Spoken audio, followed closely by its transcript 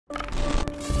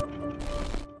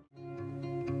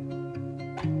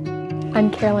I'm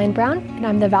Caroline Brown, and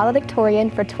I'm the Valedictorian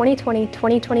for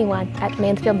 2020-2021 at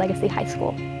Mansfield Legacy High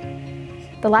School.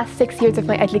 The last 6 years of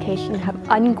my education have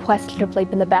unquestionably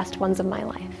been the best ones of my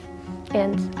life,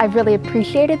 and I've really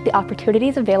appreciated the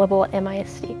opportunities available at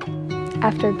MISD.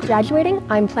 After graduating,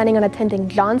 I'm planning on attending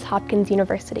Johns Hopkins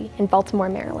University in Baltimore,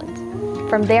 Maryland.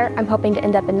 From there, I'm hoping to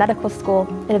end up in medical school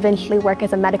and eventually work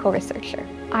as a medical researcher.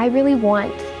 I really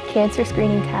want cancer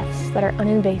screening tests that are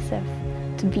uninvasive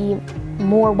to be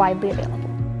more widely available.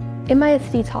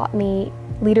 MISD taught me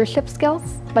leadership skills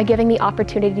by giving me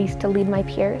opportunities to lead my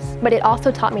peers, but it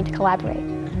also taught me to collaborate.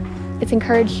 It's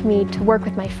encouraged me to work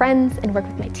with my friends and work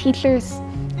with my teachers,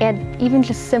 and even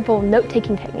just simple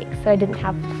note-taking techniques that I didn't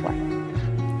have before.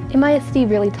 MISD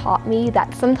really taught me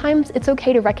that sometimes it's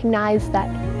okay to recognize that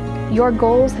your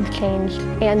goals have changed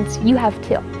and you have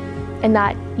too, and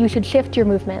that you should shift your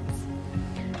movements,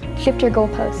 shift your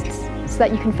goalposts, so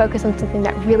that you can focus on something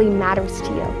that really matters to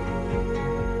you.